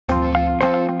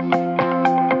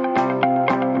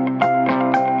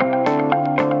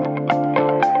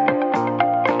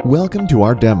Welcome to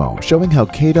our demo showing how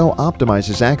Cato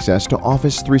optimizes access to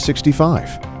Office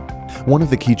 365. One of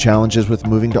the key challenges with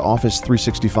moving to Office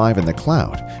 365 in the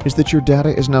cloud is that your data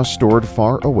is now stored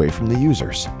far away from the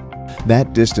users.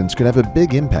 That distance could have a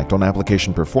big impact on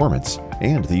application performance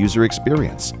and the user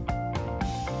experience.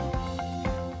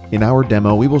 In our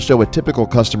demo, we will show a typical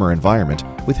customer environment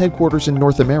with headquarters in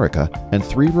North America and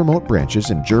 3 remote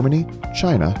branches in Germany,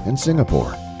 China, and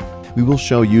Singapore. We will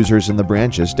show users in the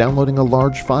branches downloading a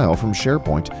large file from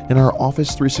SharePoint in our Office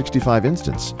 365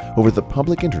 instance over the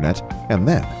public internet and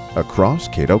then across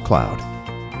Cato Cloud.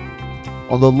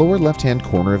 On the lower left-hand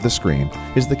corner of the screen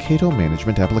is the Cato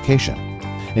Management application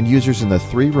and users in the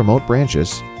 3 remote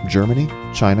branches, Germany,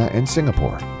 China, and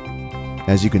Singapore.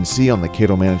 As you can see on the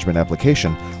Cato Management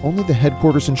application, only the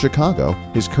headquarters in Chicago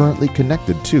is currently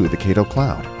connected to the Cato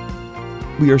Cloud.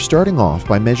 We are starting off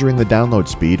by measuring the download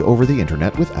speed over the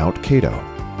internet without Cato.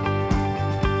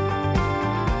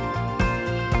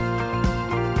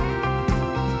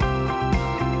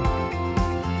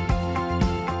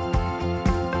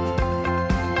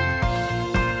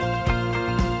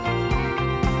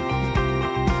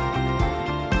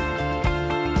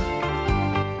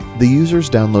 The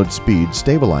user's download speed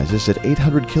stabilizes at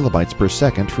 800 kilobytes per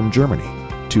second from Germany,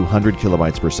 200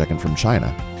 kilobytes per second from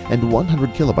China, and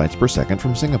 100 kilobytes per second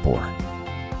from Singapore.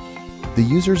 The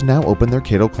users now open their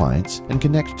Cato clients and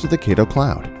connect to the Cato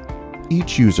Cloud.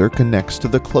 Each user connects to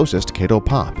the closest Cato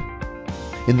POP.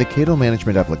 In the Cato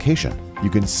Management application, you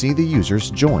can see the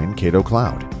users join Cato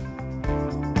Cloud.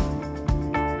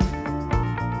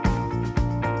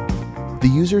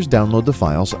 The users download the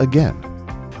files again.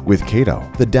 With Cato,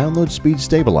 the download speed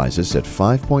stabilizes at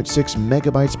 5.6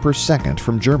 megabytes per second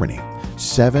from Germany,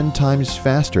 7 times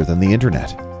faster than the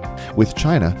internet. With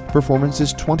China, performance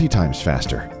is 20 times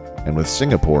faster, and with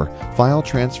Singapore, file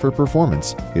transfer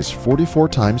performance is 44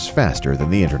 times faster than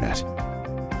the internet.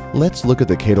 Let's look at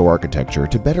the Cato architecture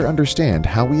to better understand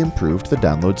how we improved the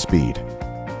download speed.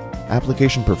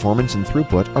 Application performance and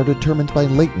throughput are determined by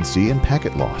latency and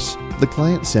packet loss. The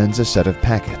client sends a set of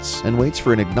packets and waits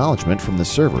for an acknowledgement from the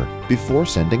server before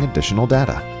sending additional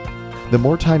data. The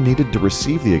more time needed to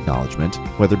receive the acknowledgement,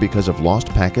 whether because of lost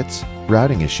packets,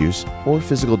 routing issues, or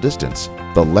physical distance,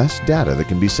 the less data that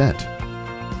can be sent.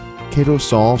 Cato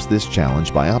solves this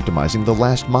challenge by optimizing the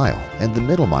last mile and the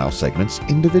middle mile segments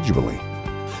individually.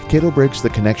 Cato breaks the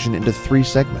connection into 3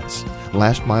 segments.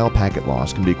 Last mile packet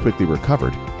loss can be quickly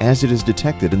recovered as it is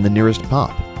detected in the nearest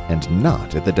POP and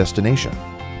not at the destination.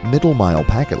 Middle mile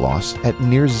packet loss at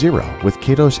near zero with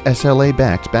Cato's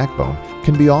SLA-backed backbone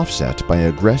can be offset by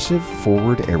aggressive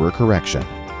forward error correction.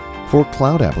 For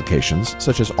cloud applications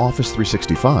such as Office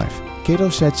 365, Cato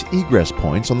sets egress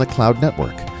points on the cloud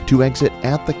network to exit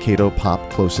at the Cato POP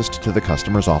closest to the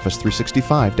customer's Office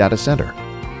 365 data center.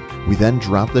 We then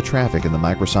drop the traffic in the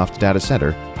Microsoft data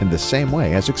center in the same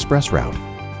way as ExpressRoute.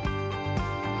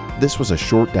 This was a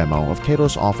short demo of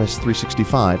Cato's Office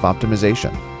 365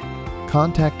 optimization.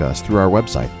 Contact us through our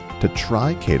website to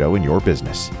try Cato in your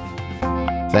business.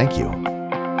 Thank you.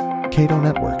 Cato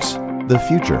Networks, the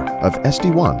future of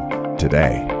sd-wan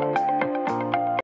today.